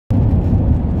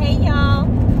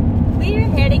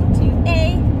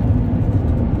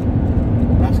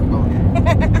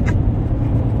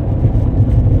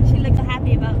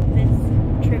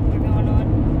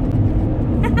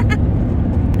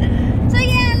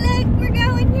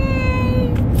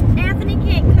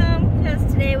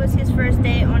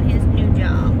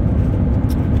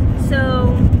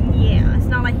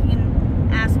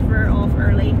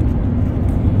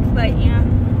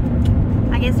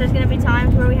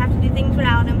have to do things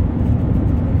without him.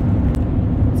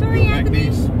 Sorry, Anthony.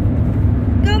 McNeese.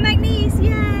 Go McNeese,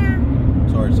 yeah.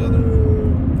 Sorry,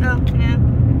 Southern. Oh, no.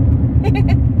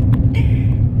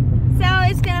 So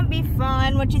it's gonna be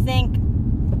fun. What you think?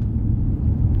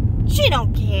 She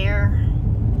don't care.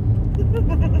 You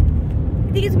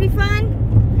think it's gonna be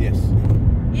fun? Yes.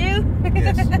 You?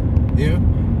 Yes. You?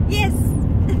 Yes.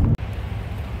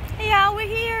 Hey y'all, we're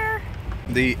here.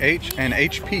 The H and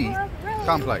HP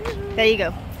complex There you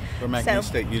go. for McNeese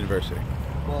State University.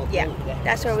 Yeah,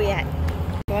 that's where we at.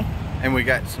 Go on. And we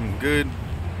got some good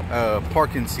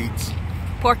parking seats.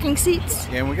 Parking seats?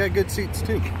 Yeah, and we got good seats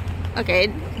too.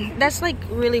 Okay, that's like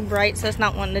really bright, so it's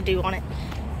not one to do on it.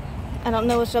 I don't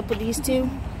know what's up with these two.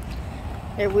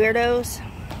 They're weirdos.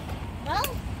 Well,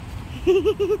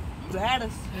 you had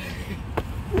us.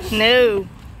 No,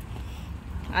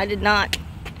 I did not.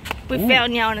 We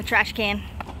found y'all in a trash can.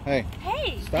 Hey.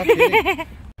 Hey. Stop kidding.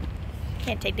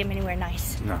 Can't take them anywhere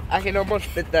nice. No. I can almost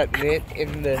fit that mitt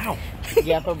in the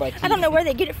gap of my teeth. I don't know where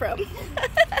they get it from.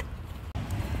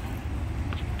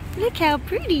 Look how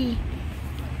pretty.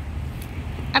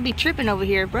 I'd be tripping over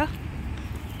here, bro.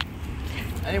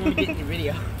 I didn't want to get in your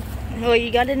video. Well,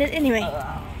 you got in it anyway.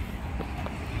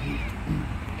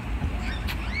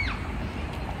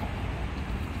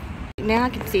 Now I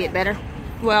can see it better.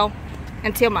 Well,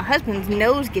 until my husband's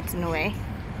nose gets in the way.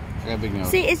 I got a big nose.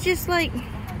 See, it's just like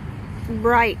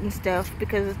bright and stuff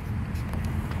because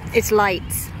it's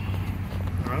lights.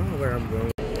 I don't know where I'm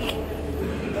going.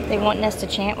 They want us to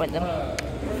chant with them.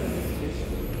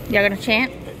 Y'all gonna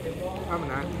chant? I'm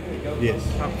not. Yes.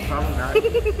 I'm not.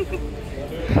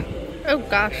 Oh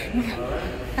gosh.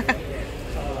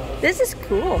 This is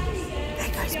cool.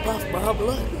 That guy's buff, bro.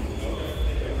 Look.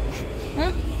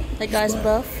 Huh? That guy's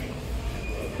buff.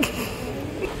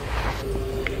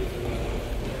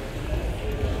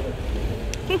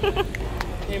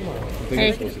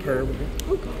 Hey.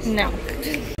 No.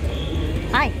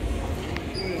 Hi.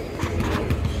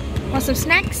 Want some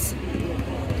snacks?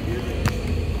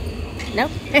 No?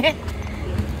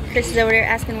 Chris is over there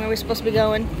asking where we're supposed to be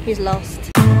going. He's lost.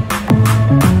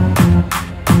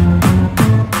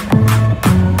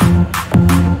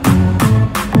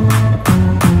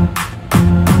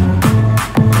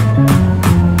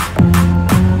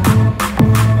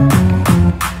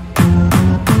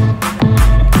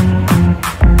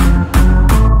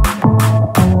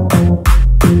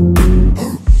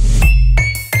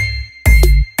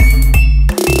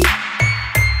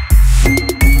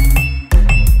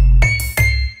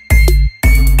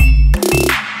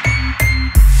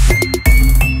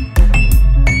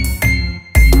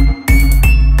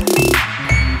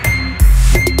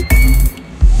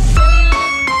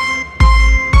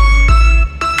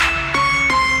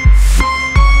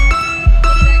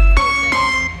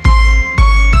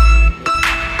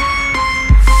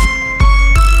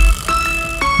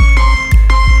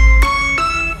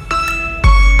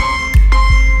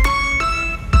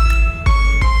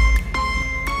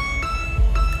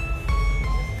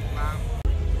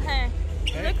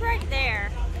 Look right there,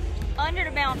 under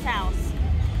the bounce house.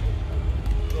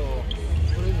 Oh,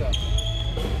 what is that?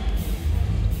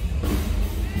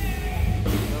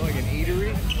 Is that like an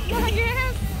eatery?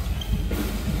 Yes.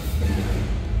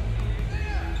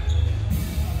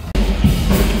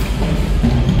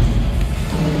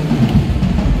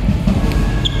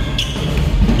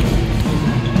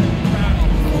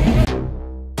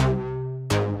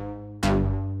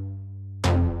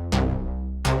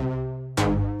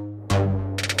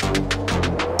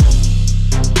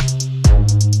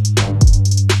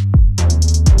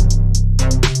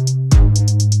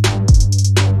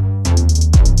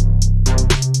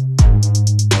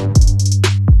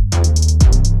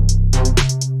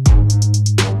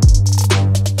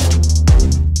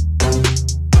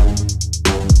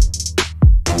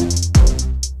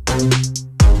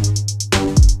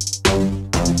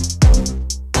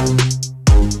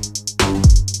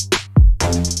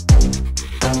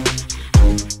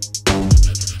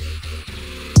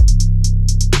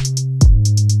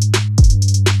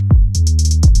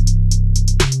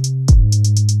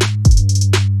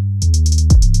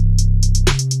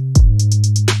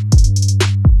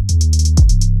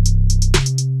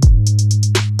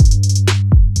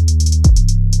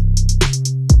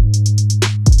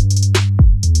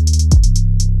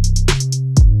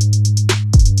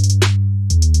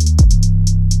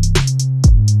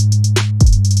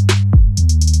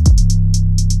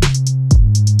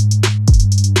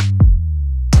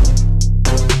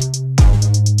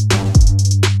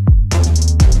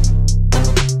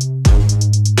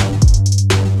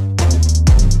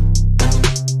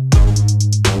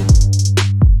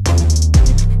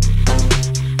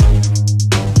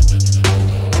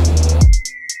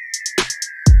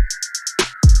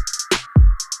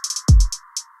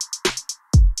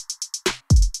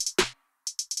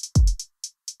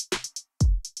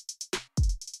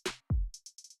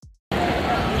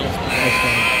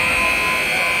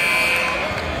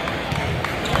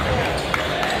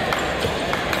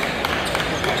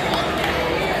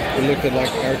 We looked at like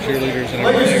our cheerleaders and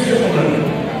everything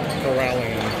for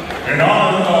rallying. In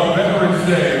honor of Veterans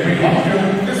Day, we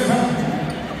welcome this time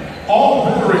all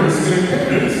veterans in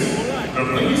attendance to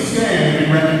please stand and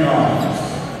be recognized.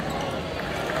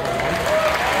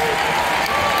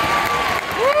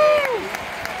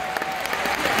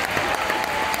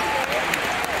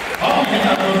 On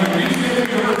behalf of McNeese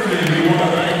University, we want to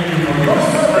thank you for your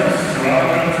service to our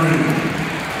country.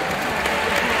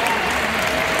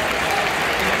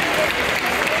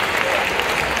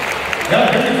 Now,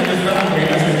 here's this time we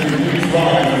ask that you please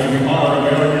rise as we honor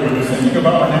America with the singing of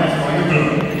our national anthem.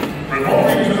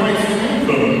 Performing tonight's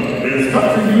anthem is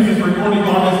country music recording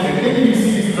artist and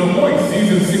NBC's The Voice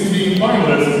Season 16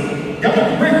 finalist,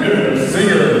 Guy Richter,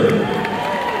 singer.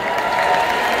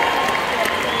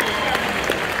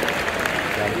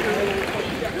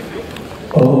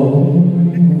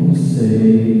 Oh,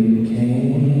 say,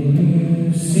 can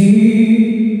you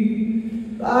see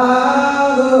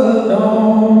by the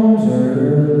dawn's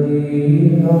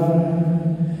early light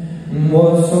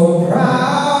what so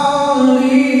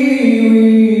proudly we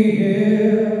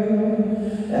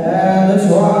hailed at the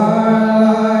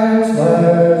twilight's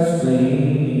last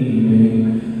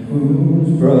gleaming, whose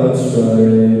broad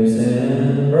stripes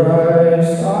and bright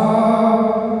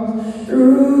stars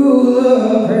through the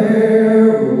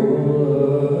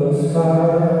perilous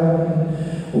fight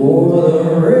o'er the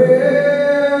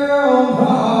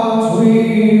ramparts we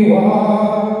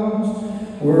watched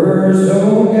were so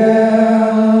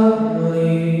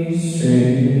gallantly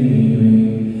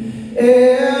streaming in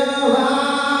the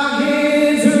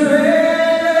rocket's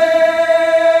red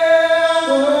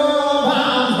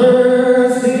bombs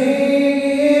bursting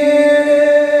in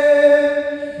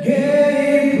it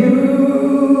gave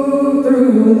proof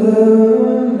through the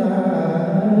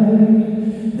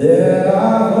night that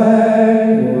our flag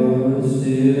was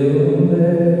still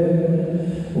there.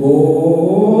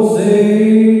 Oh,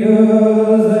 say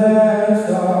does that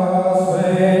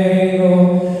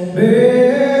star-spangled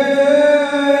banner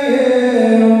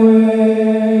yet wave?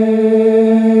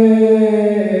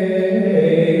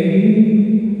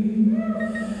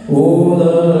 Oh,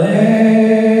 the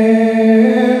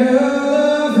land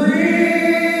of the free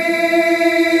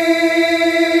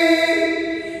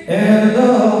and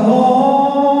the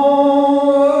home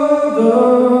of the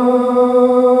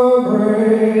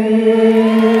brave.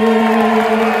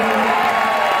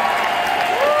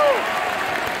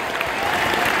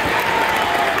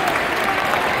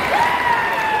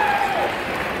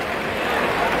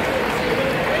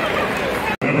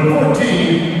 Number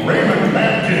 14, Raymond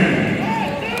Matkin.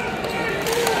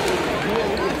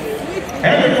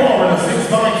 And the forward, a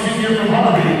 6'5" senior from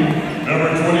Harvey, number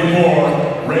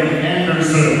 24, Ray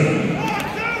Anderson.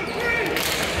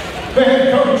 The head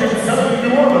coach of Southern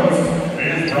New Orleans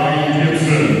is Brian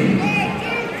Gibson.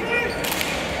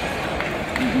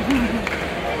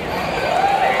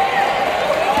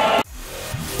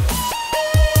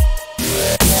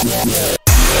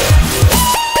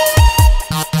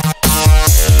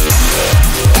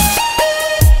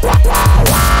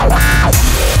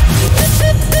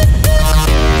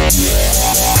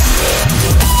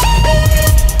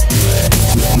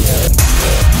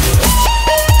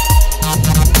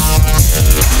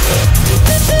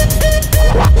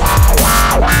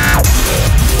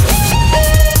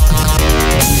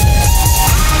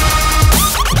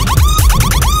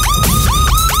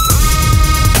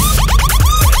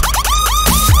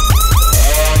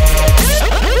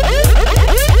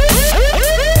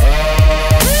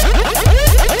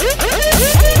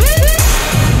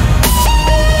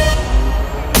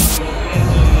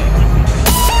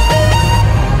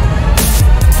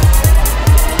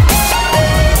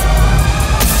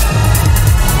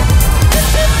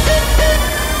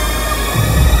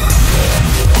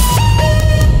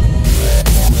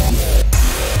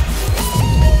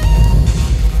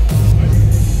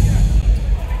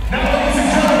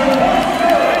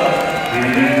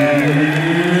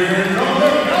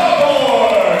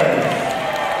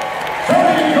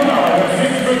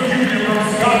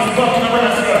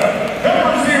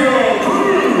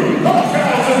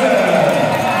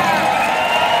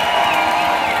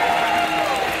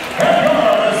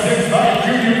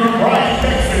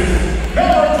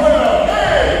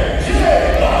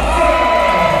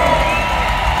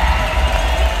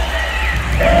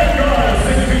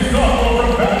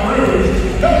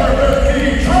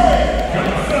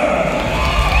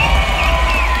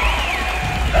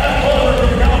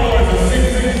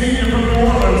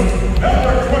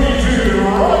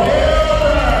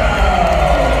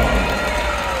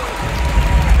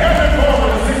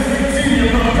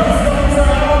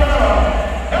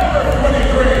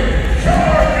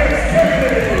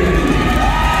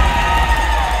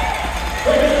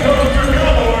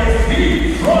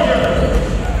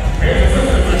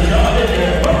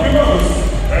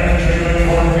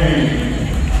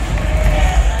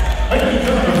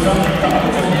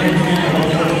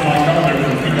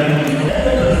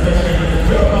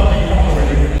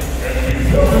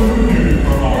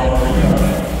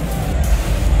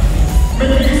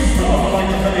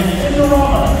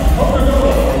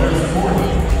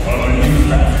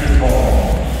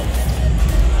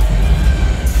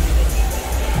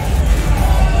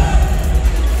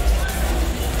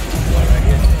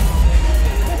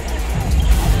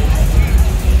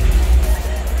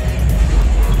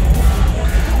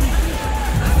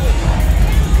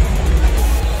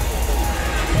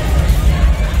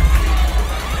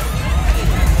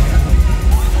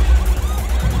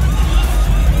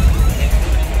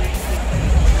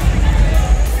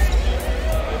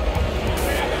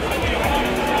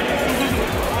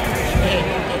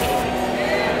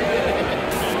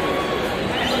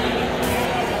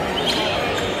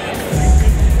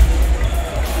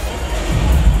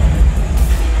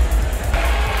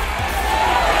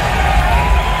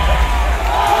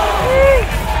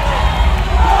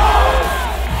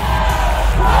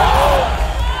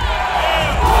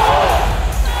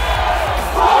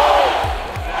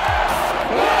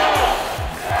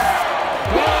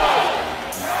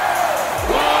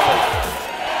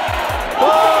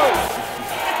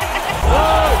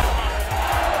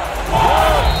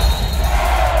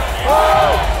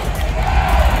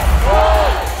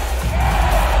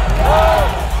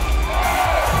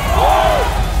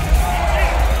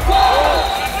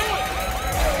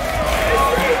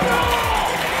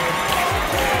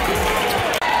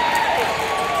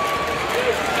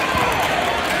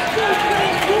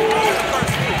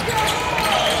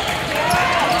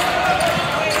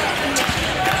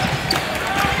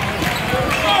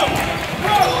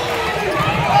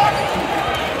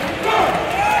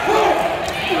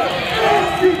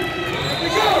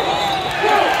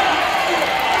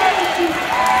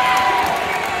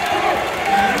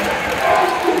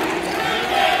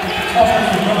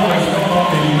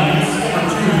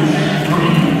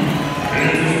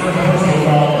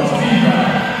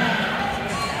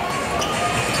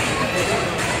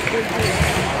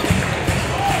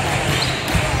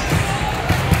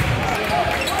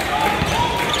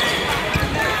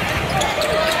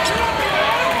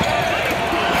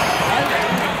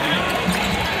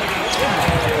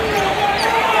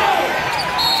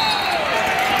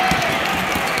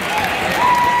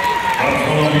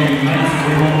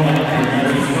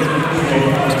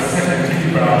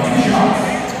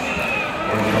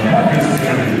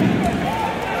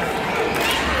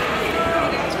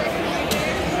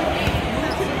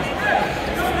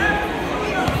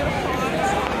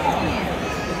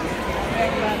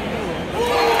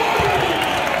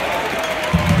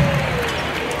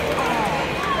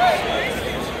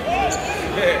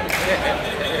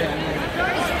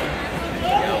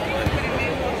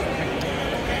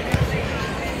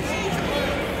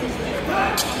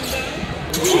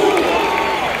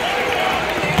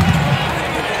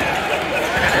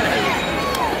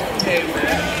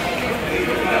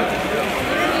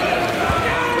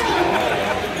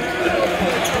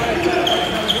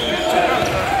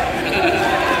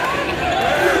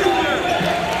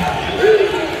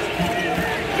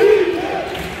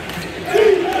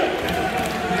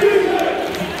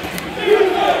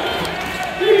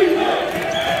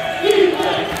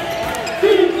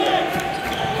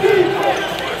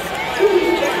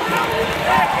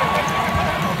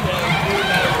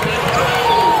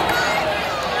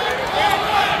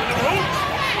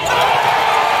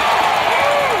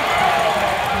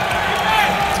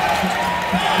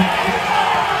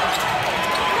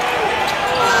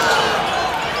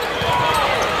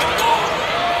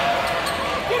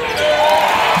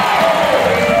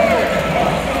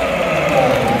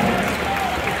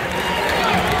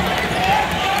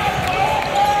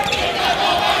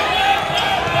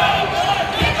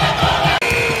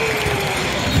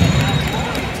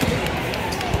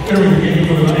 Carrying the game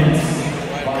for the Knights.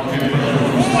 5-10 pressure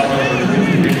from Slider,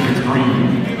 David Green.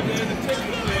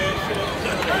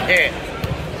 Yeah.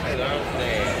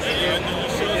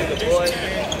 The boy.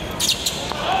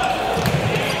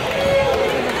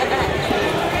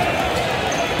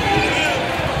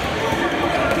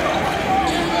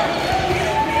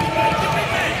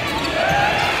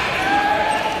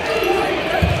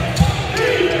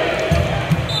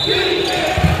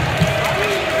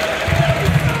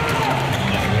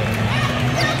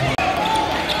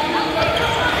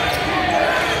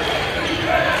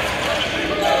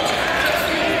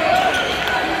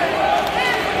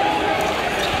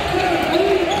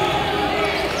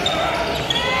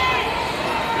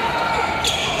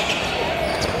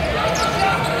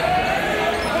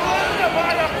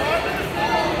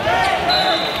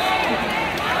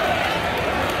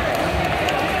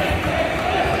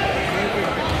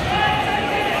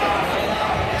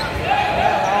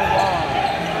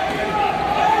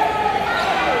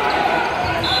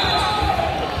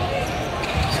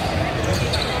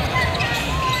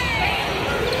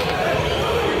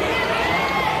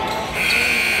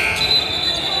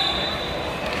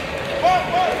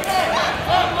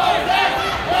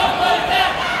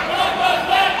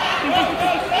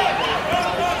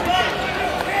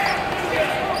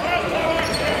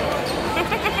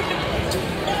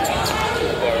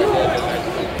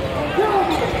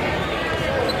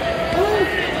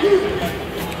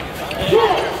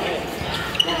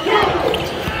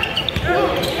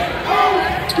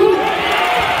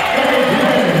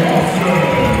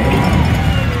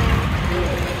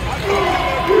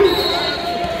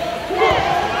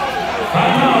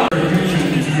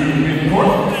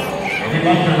 We'd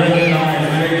like to recognize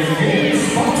today's game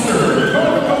sponsor,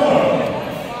 Coca-Cola.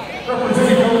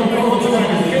 Representing Coca-Cola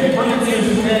tonight is Kate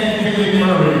Francis and Kaylee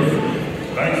Murray.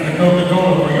 Thanks to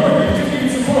Coca-Cola for your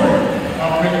continued support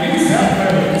of McNeese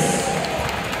Athletics.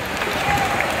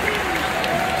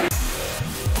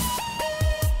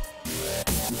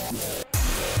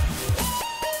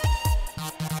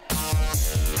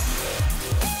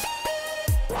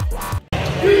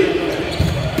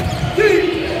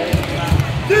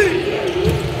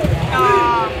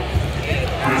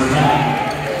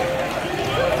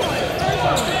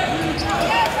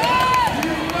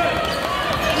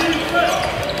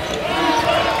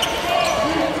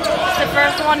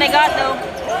 First one they got though.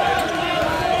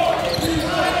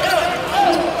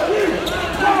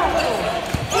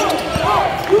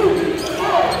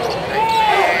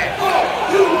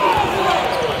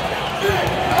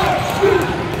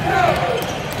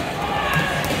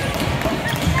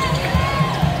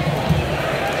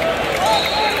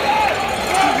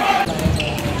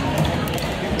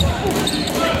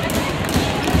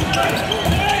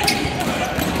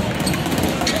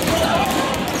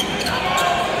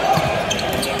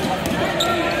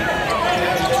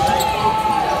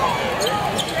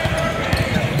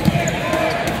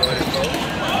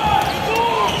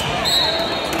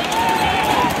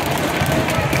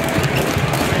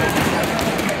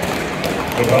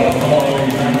 About the following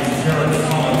United Terrence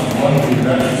Thomas, one who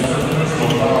matches her pistol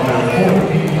foul at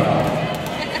 14 foul.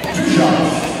 2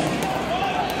 shots.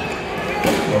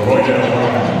 Roy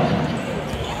Brown.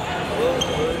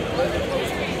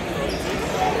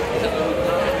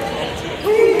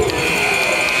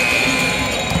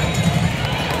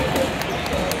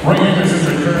 Ray Anderson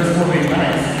returns for the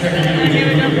Knights, checking in the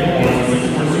game was a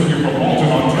 6'4" senior from Alton,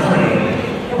 Ontario.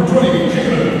 Number 20,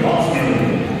 Jalen Boston.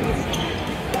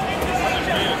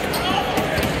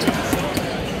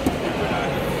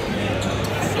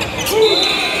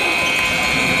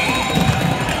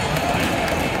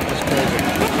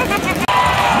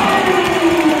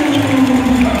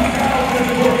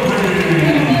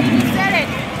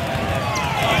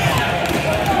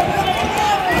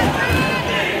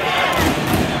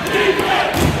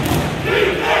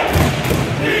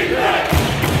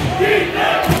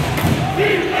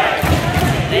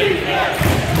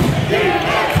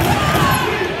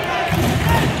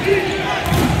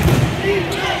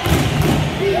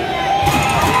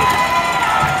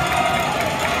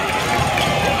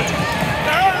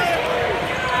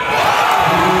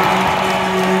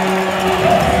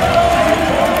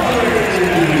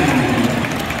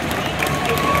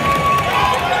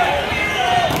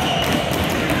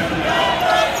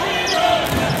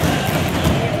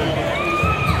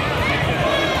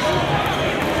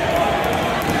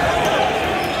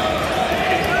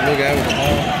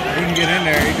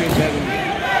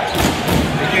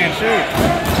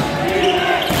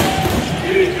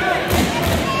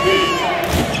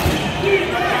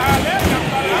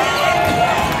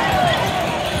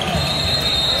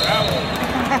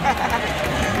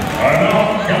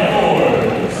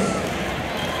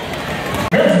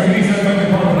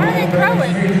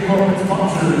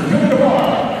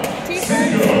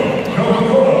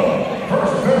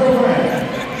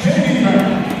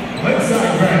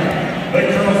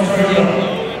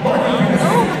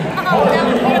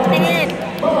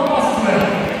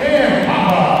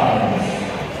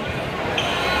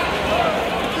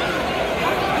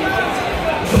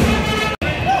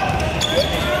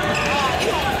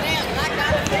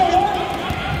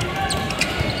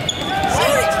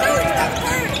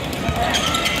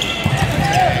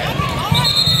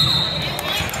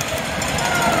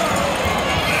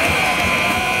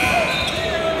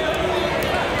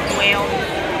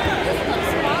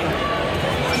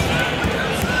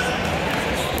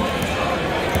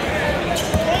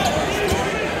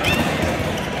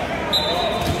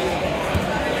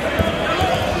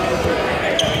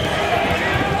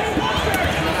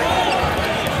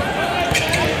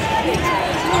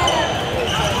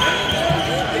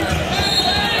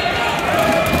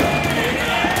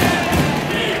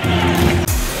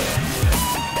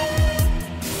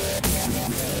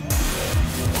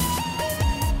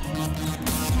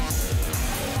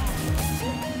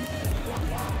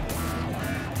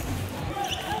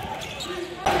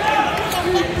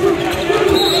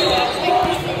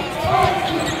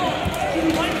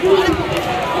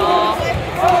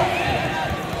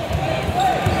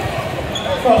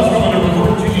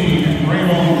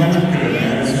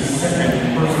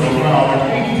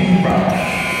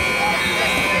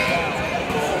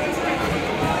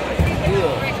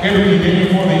 celebrating the game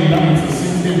for the Knights, the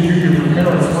 6'10" junior from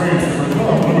Paris, France, for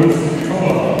Tom Lewis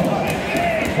Cola.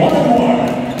 1-1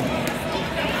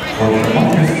 for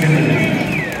Marcus Kennedy.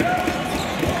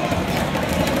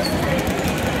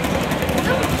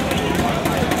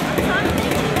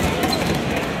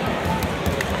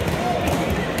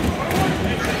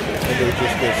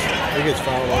 He gets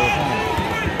fouled all the time.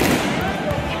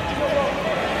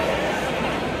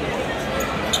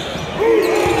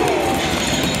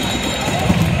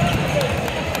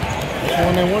 That's the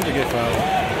one they want to get fouled.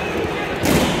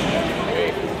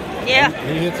 Yeah.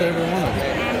 He hits every one of them.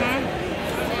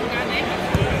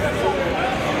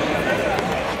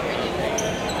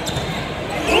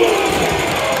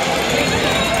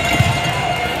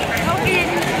 Hope he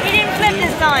didn't flip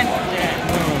this time. No,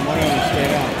 one of them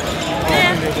stayed out.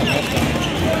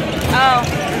 Oh.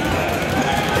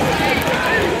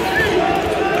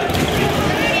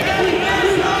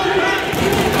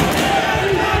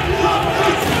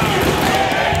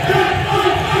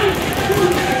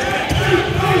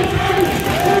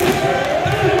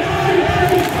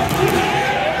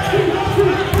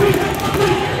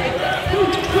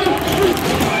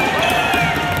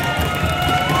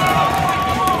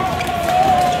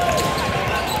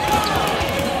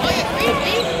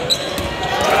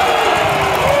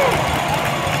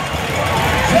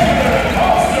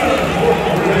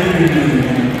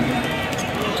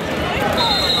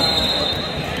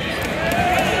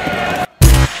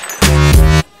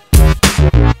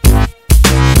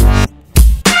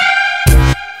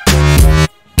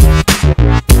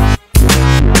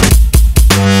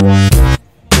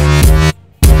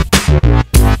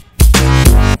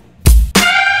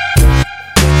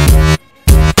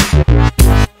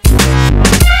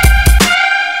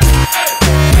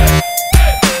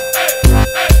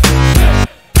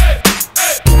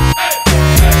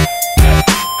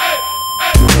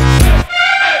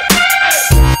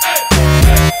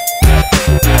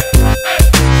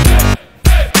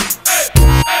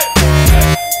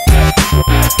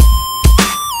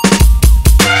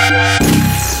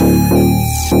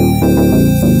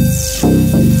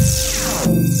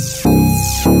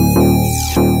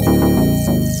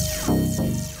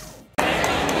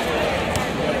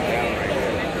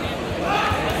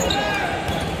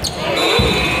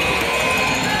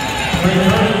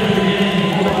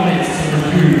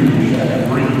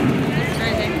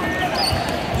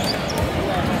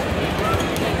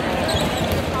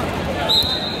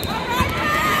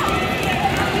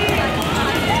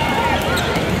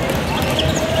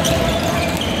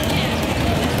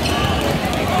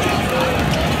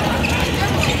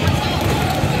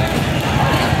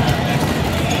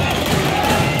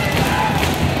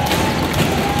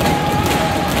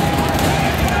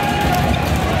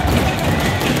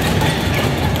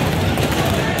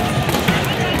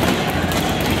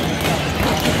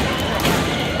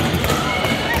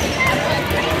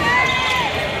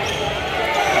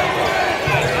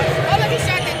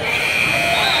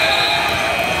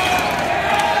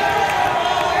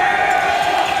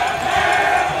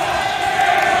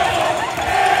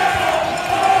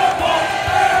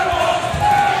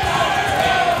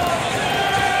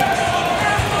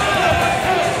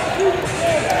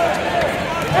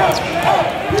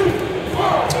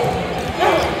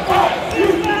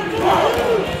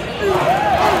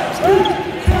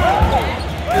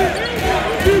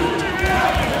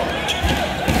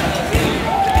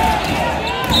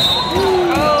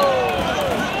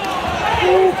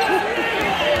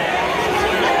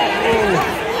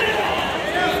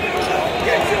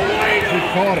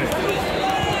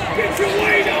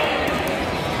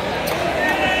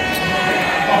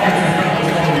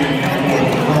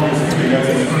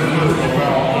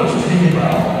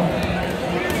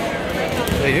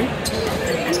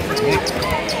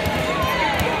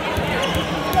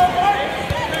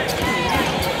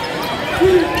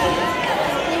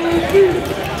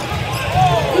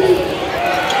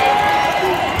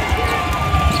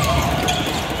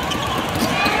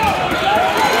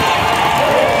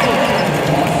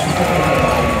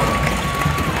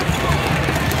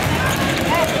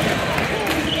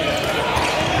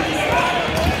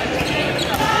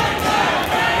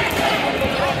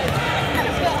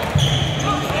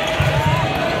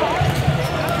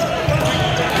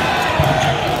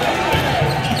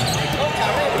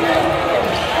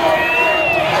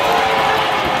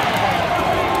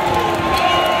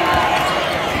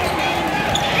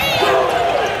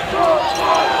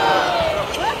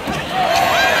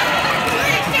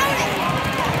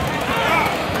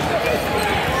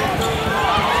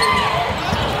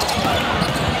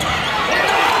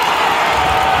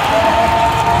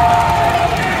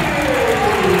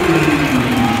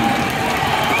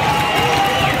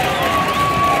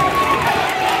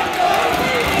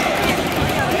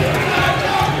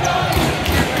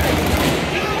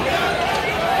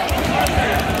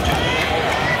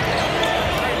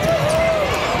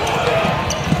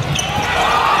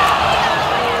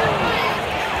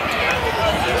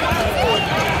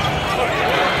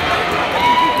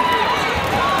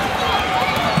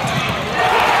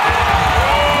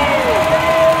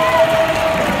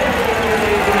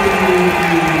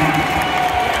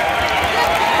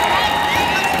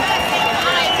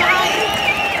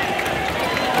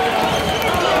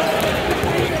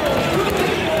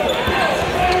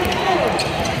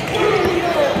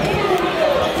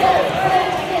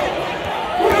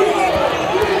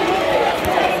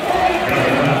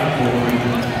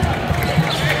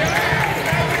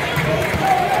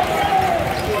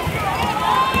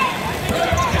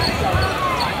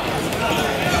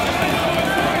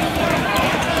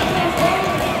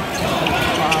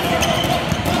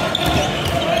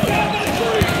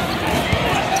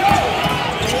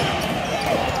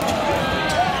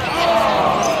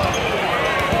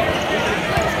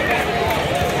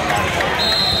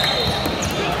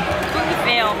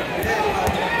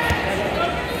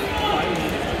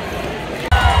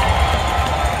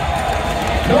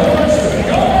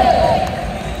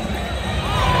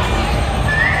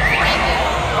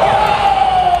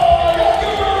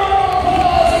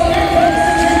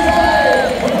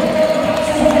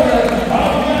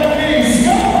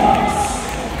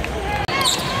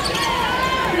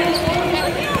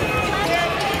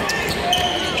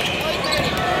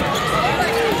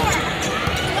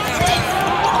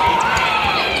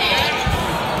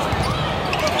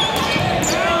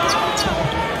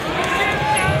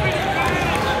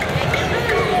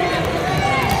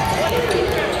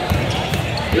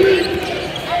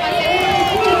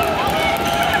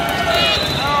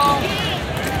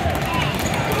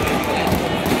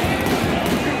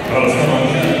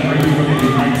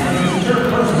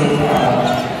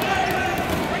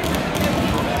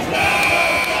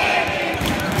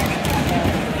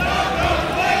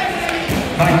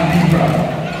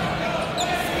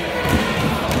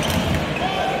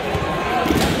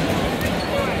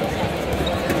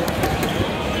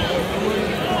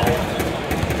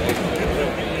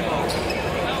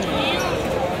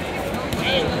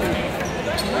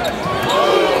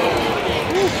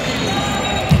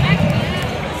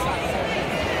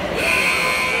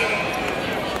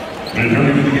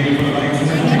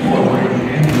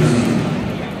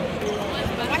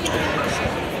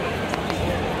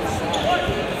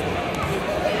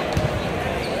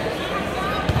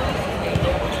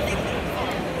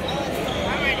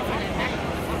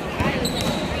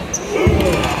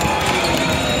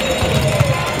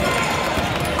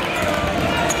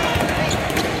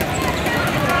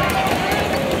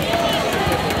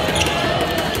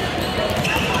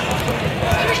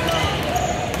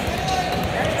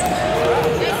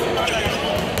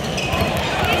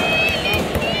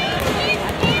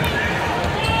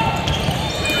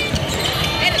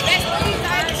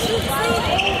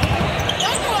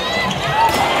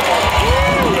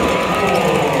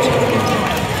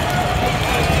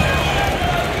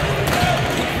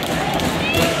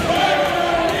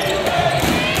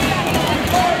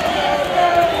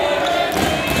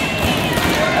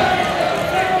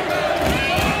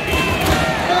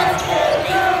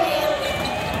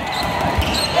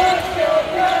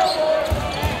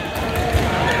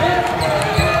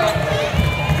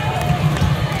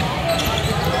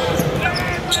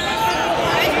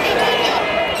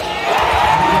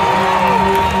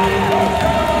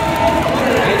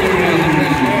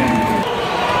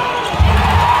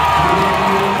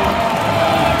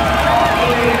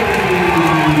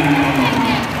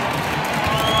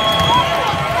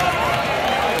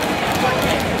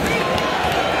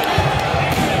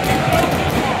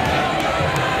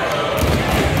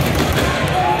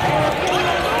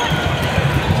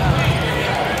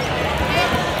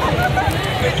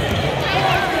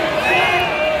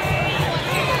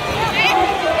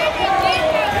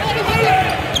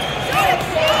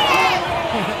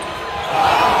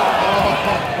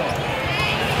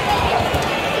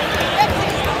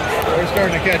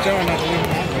 starting to catch on, not to leave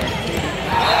them out there.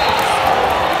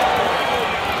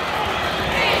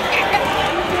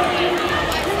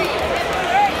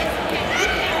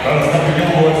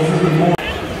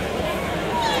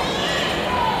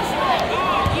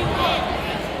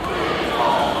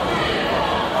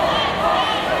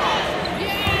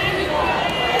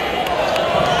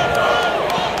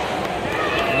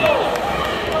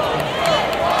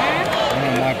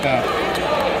 Knocked out.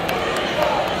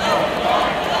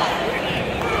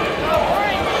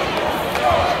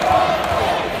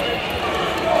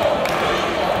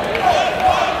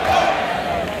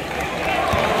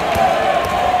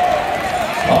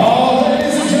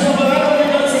 Ladies and gentlemen, I don't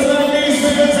think that's the McNeese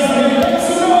fans out here. Make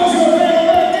some noise for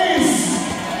McNeese.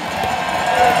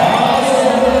 Also,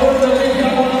 remember that we've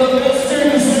got one of the best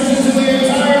student sections in the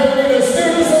entire arena.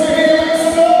 Students over here, make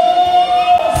some noise.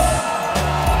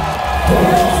 We're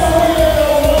also winning a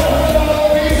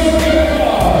 $100 Visa gift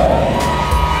card.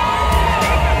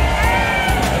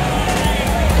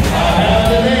 I have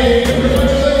the name.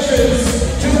 Congratulations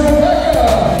to Rebecca.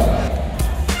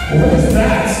 What is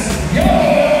that? Yo!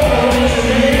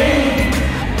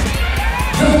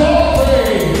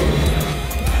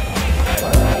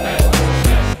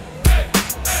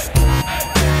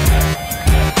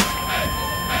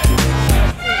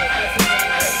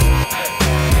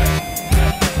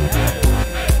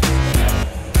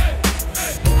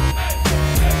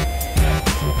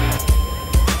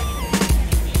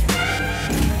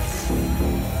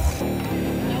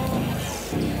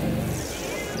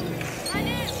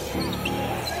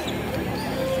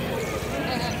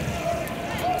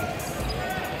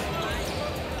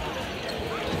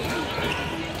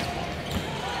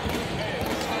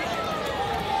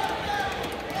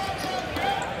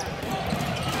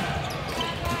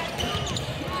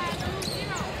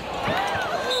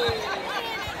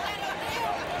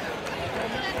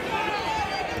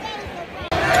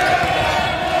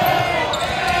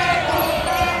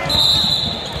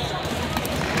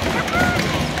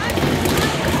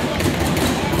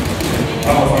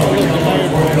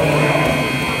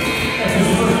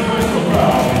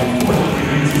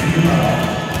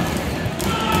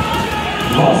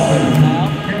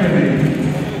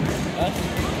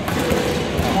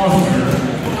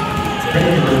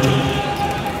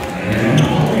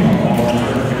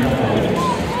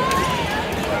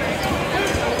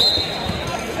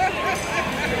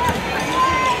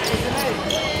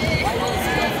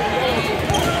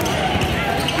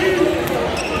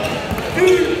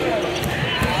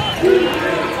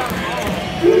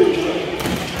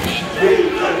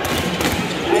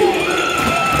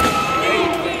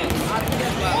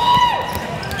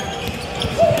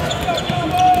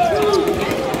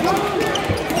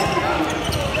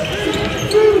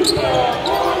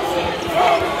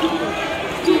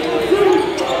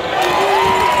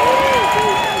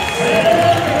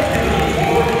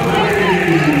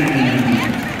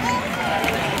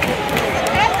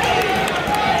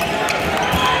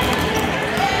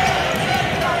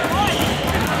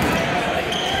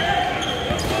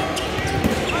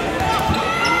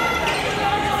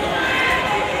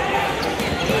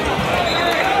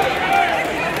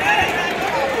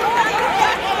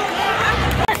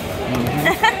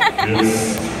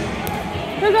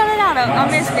 Who got it out of? I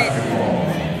missed it.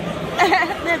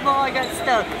 That ball got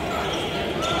stuck.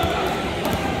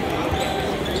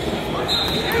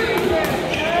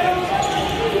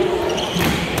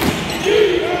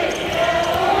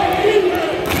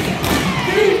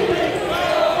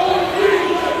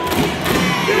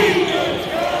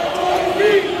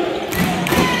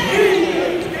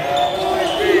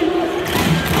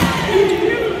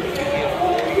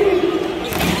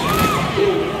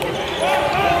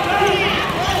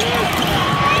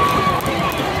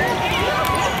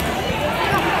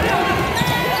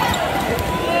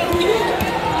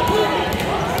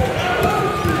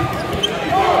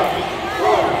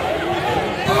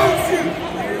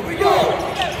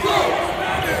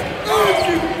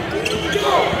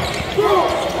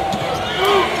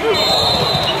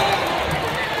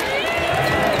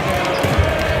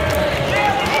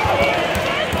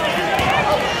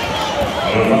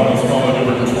 The foul is called on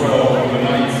number 12 of the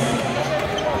night.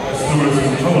 Stewards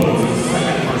Intelligence's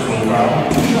second personal foul.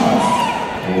 2 shots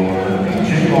for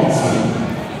Jay Lawson.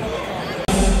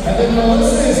 And then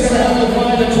Melissa is going to have to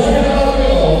find a $20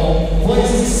 bill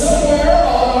placed somewhere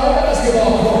on our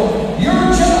basketball court. Your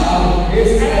job is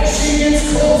as she gets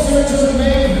closer to the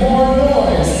main board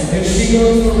noise. If she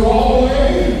goes the wrong way,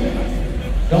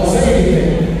 don't say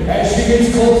anything. As she gets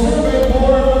closer, make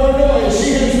more and more noise. She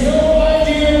has no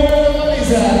idea where the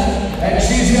money's at. And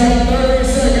she's got 30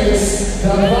 seconds to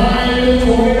find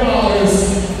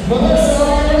 $20. Melissa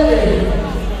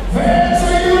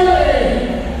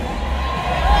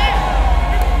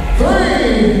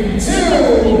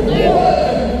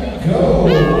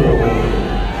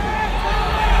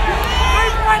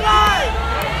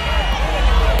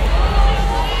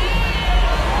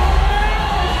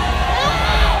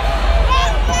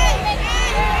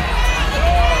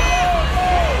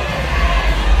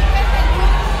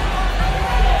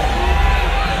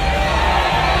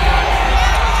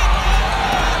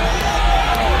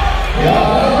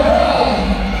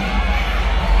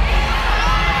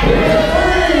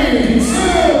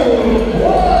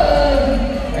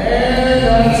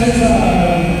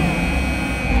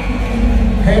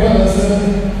Hey, Melissa.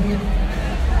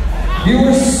 You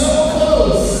were so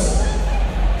close.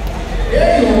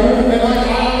 Yeah, you were. And like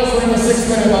hours were in a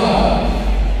 6-minute mile.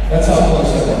 That's how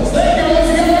close it was. Thank you. Let's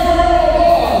give everyone a round of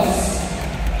applause.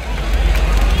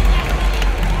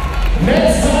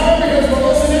 Next time, because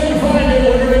Melissa didn't find it,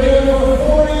 we're going to do it for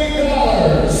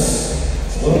 $40.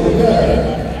 It's a little bit better.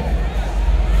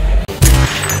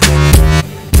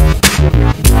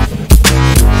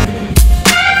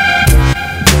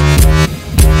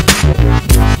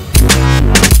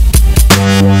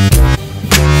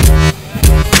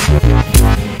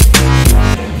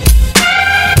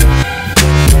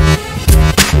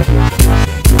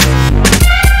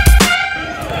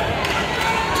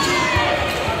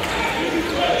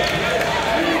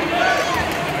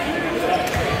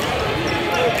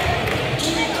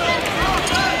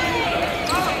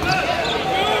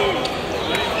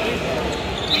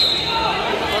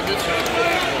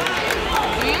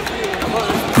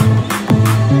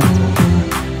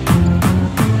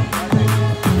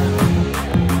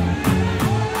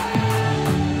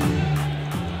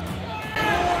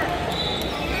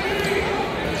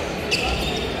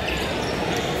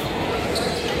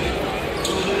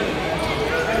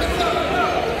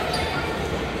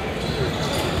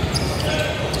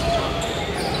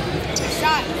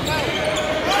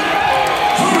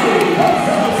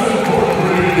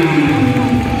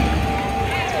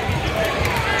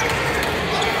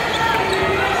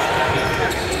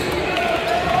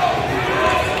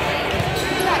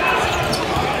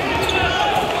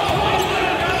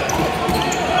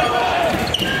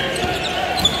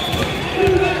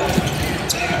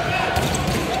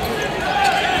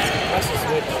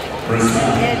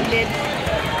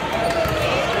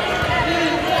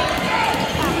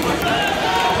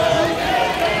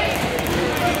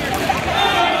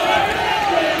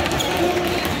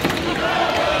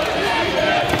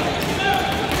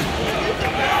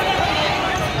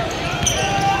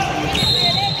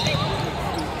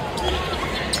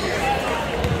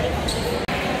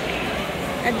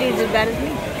 That dude's as bad as me.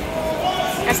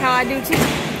 That's how I do too.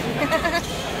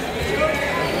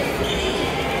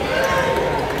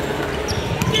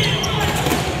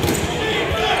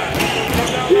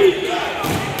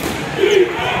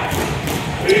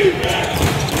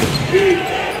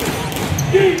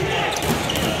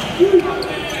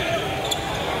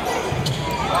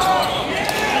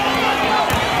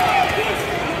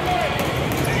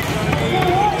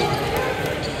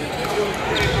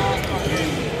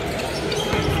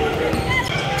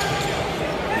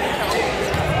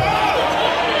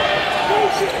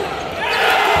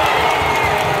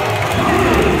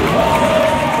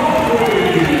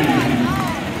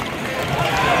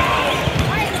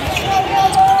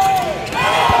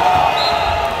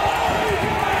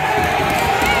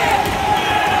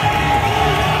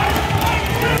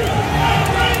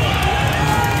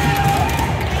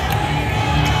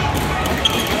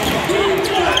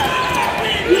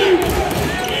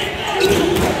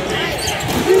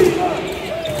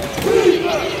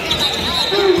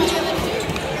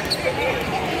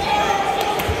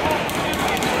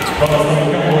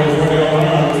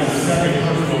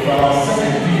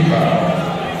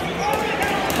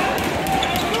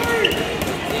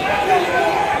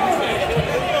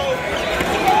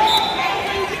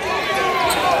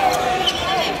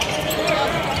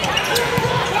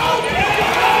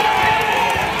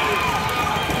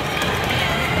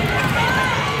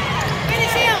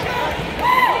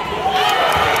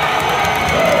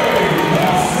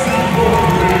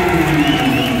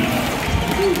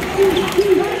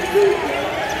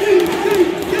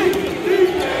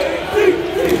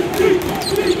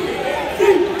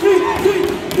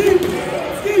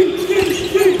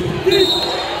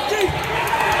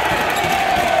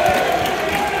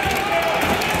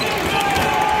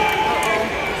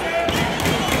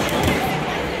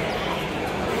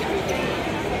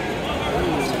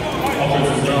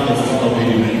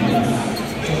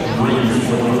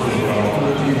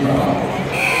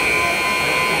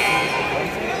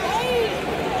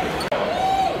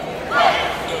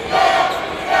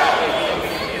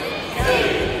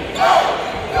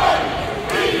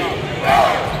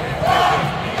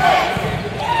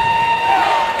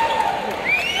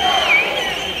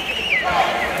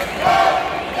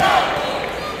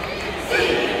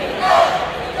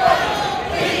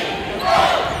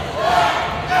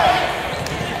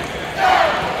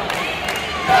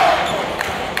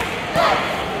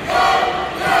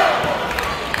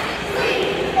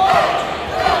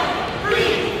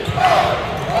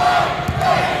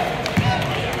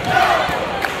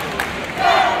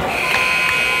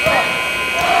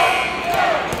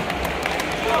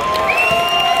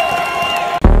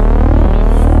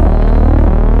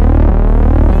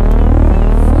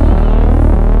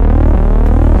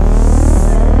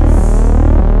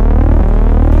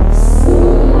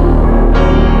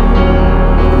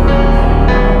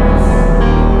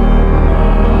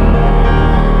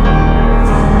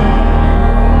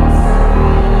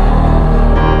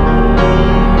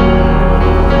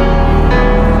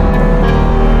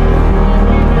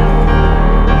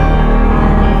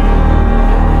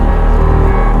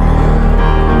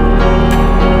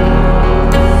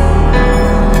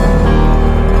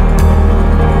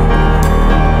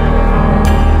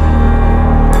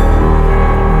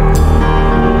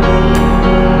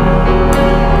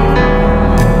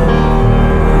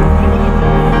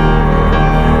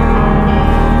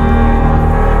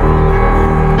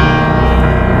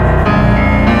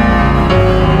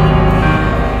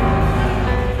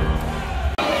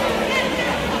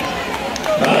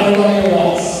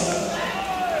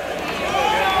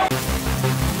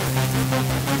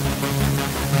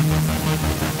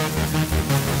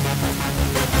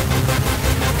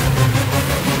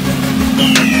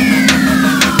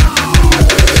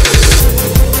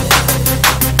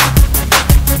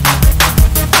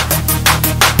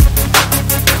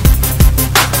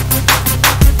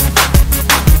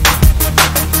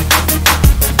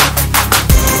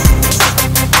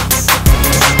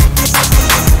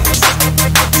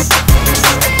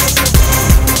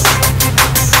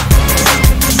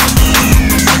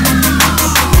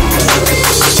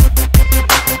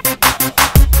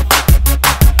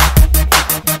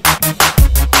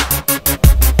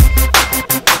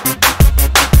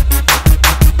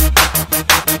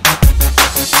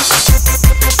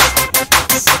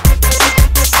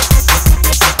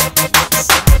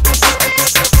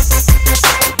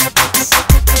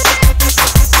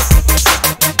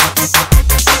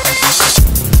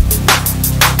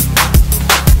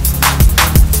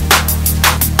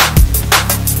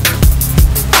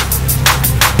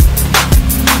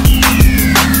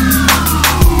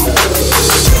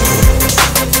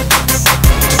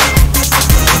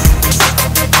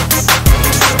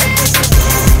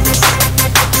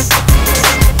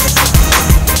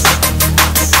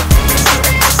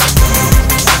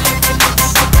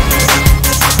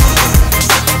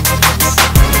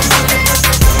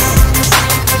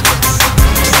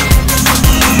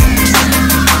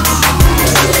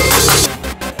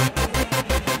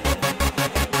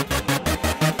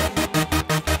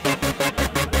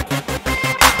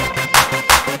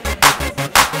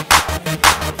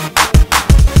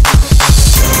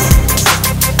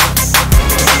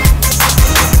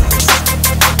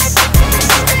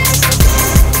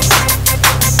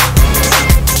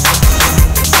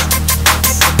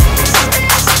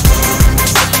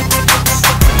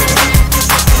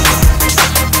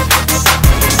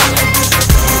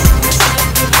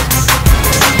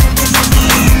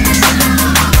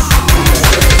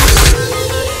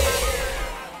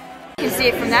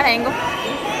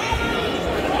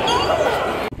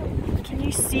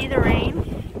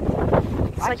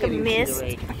 didn't see the missed.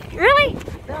 rain. Really?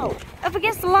 No. Up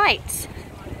against the lights.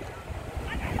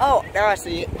 Oh, now I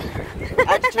see it.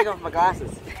 I had to take off my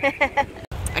glasses.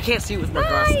 I can't see with my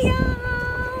glasses.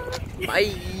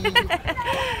 Bye.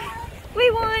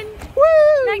 We won.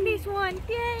 Woo! McNeese won.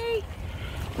 Yay.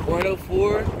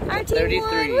 104, Our team 33.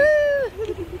 won.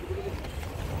 Woo!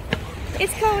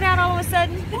 It's cold out all of a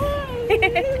sudden.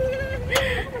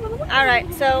 All right,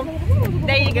 so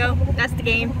there you go. That's the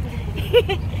game.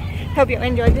 Hope you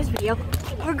enjoyed this video.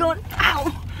 We're going,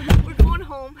 ow! We're going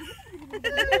home.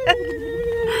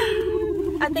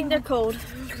 I think they're cold.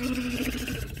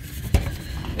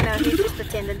 No, he's just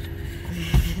pretending.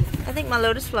 I think my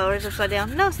lotus flower is upside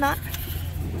down. No, it's not.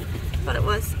 Thought it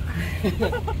was.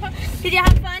 Did you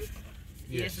have fun?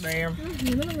 Yes, ma'am.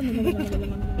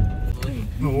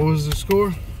 What was the score?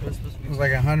 It was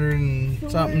like 100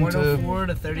 and something 104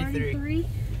 to 33.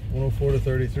 104 to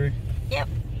 33. Yep.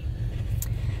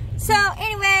 So,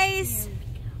 anyways,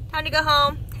 time to go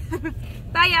home.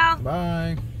 Bye, y'all.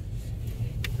 Bye.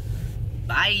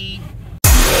 Bye.